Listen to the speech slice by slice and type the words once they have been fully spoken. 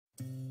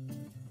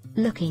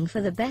Looking for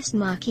the best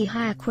marquee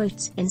hire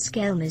quotes in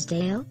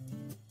Skelmersdale?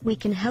 We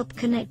can help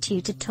connect you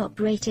to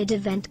top-rated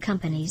event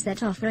companies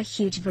that offer a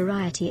huge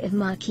variety of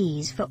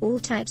marquees for all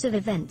types of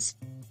events.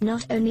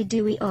 Not only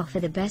do we offer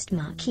the best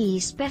marquee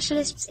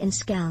specialists in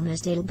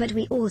Skelmersdale, but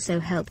we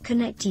also help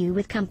connect you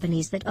with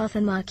companies that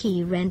offer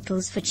marquee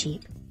rentals for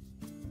cheap.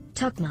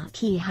 Top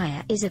Marquee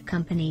Hire is a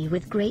company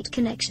with great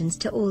connections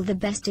to all the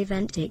best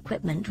event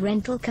equipment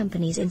rental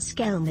companies in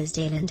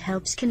Skelmersdale and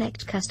helps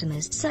connect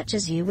customers such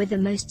as you with the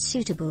most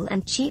suitable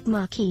and cheap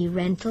marquee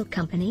rental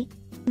company.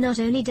 Not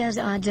only does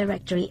our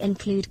directory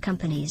include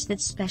companies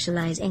that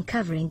specialize in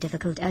covering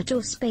difficult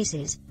outdoor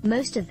spaces,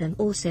 most of them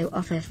also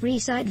offer free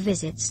site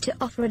visits to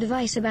offer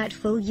advice about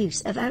full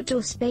use of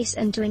outdoor space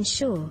and to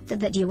ensure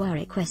that you are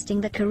requesting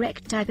the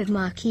correct type of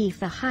marquee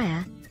for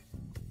hire.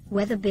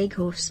 Whether big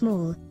or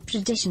small,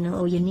 traditional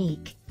or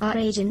unique, our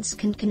agents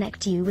can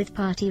connect you with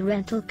party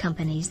rental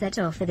companies that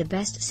offer the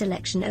best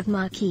selection of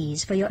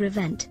marquees for your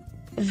event.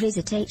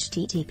 Visit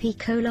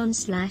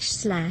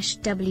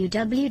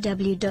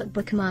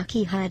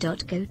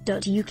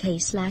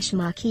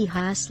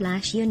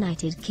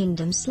http://www.bookmarqueehire.co.uk/marqueehire/United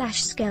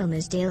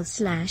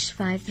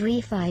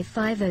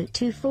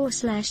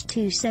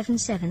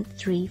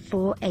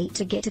Kingdom/Skelmersdale/5355024/2777348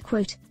 to get a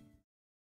quote.